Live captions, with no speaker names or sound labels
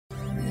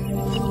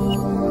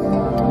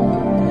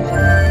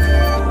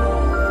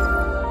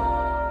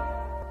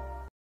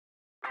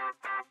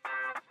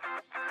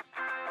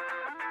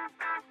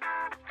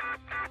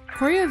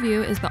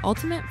CORIOview is the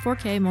ultimate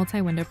 4K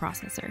multi-window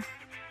processor.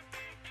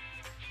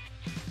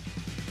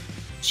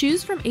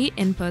 Choose from 8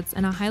 inputs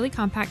and a highly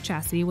compact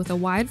chassis with a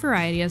wide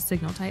variety of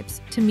signal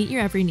types to meet your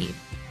every need.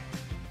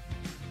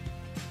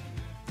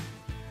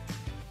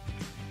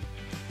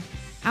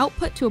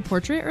 Output to a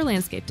portrait or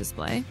landscape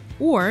display,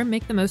 or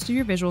make the most of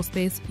your visual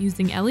space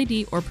using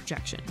LED or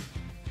projection.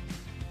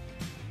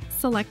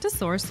 Select a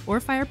source or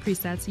fire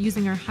presets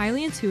using our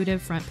highly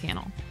intuitive front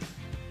panel.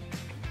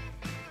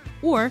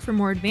 Or for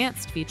more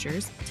advanced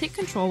features, take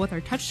control with our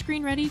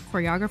touchscreen-ready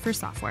choreographer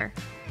software.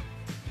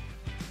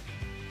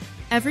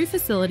 Every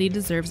facility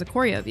deserves a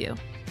CORIOview.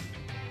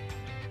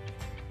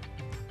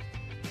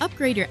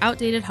 Upgrade your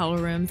outdated huddle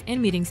rooms and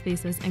meeting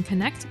spaces and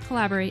connect,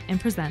 collaborate, and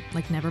present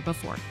like never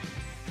before.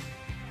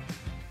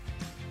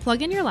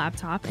 Plug in your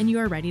laptop and you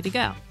are ready to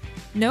go.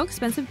 No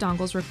expensive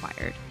dongles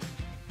required.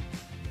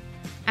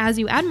 As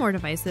you add more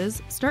devices,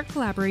 start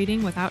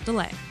collaborating without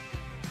delay.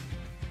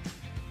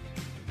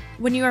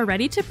 When you are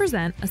ready to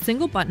present, a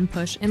single button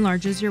push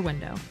enlarges your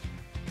window.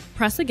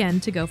 Press again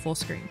to go full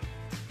screen.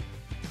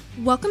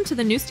 Welcome to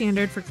the new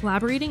standard for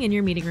collaborating in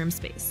your meeting room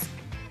space.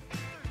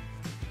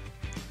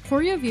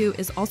 CORIOview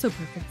is also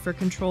perfect for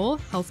control,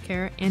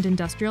 healthcare, and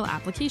industrial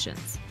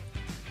applications.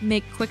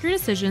 Make quicker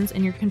decisions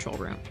in your control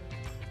room.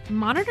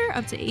 Monitor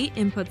up to 8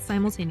 inputs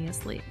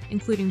simultaneously,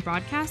 including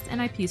broadcast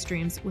and IP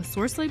streams with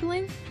source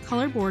labeling,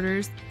 color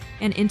borders,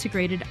 and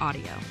integrated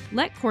audio.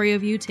 Let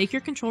CORIOview take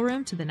your control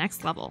room to the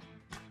next level.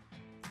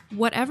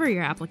 Whatever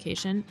your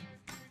application,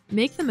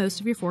 make the most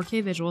of your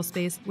 4K visual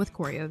space with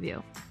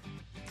CORIOview.